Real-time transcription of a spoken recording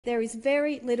There is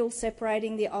very little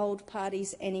separating the old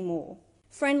parties anymore.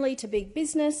 Friendly to big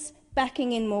business,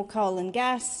 backing in more coal and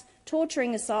gas,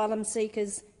 torturing asylum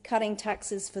seekers, cutting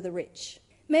taxes for the rich.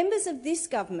 Members of this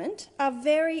government are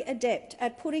very adept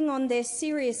at putting on their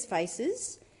serious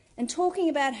faces and talking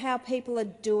about how people are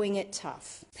doing it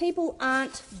tough. People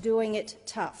aren't doing it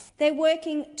tough. They're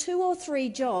working 2 or 3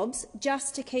 jobs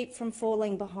just to keep from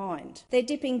falling behind. They're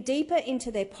dipping deeper into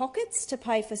their pockets to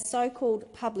pay for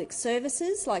so-called public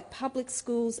services like public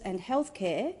schools and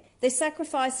healthcare. They're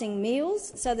sacrificing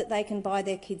meals so that they can buy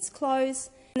their kids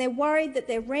clothes. And they're worried that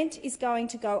their rent is going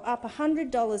to go up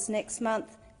 $100 next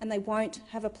month and they won't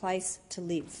have a place to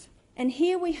live. And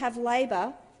here we have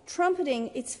Labor trumpeting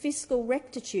its fiscal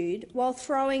rectitude while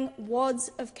throwing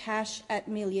wads of cash at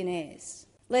millionaires.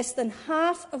 Less than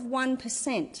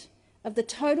 0.5% of the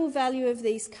total value of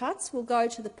these cuts will go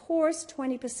to the poorest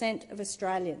 20% of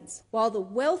Australians, while the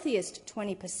wealthiest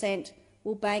 20%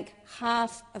 will bank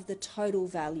half of the total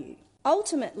value.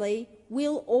 Ultimately,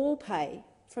 we'll all pay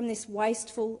from this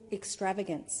wasteful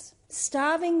extravagance.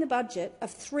 Starving the budget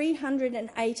of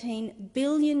 $318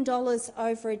 billion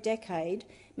over a decade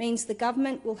means the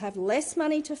government will have less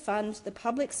money to fund the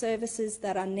public services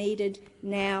that are needed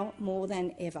now more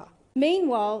than ever.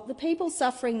 Meanwhile, the people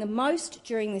suffering the most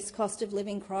during this cost of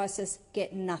living crisis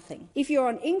get nothing. If you're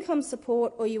on income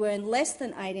support or you earn less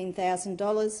than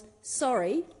 $18,000,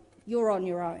 sorry, you're on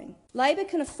your own. Labor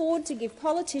can afford to give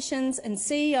politicians and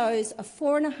CEOs a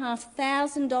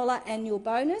 $4,500 annual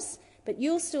bonus, but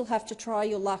you'll still have to try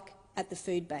your luck at the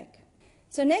food bank.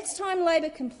 So next time Labor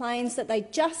complains that they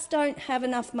just don't have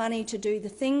enough money to do the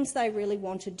things they really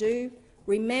want to do,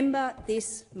 remember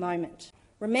this moment.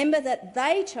 Remember that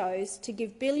they chose to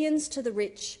give billions to the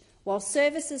rich while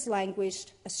services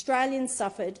languished, Australians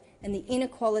suffered and the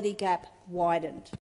inequality gap widened.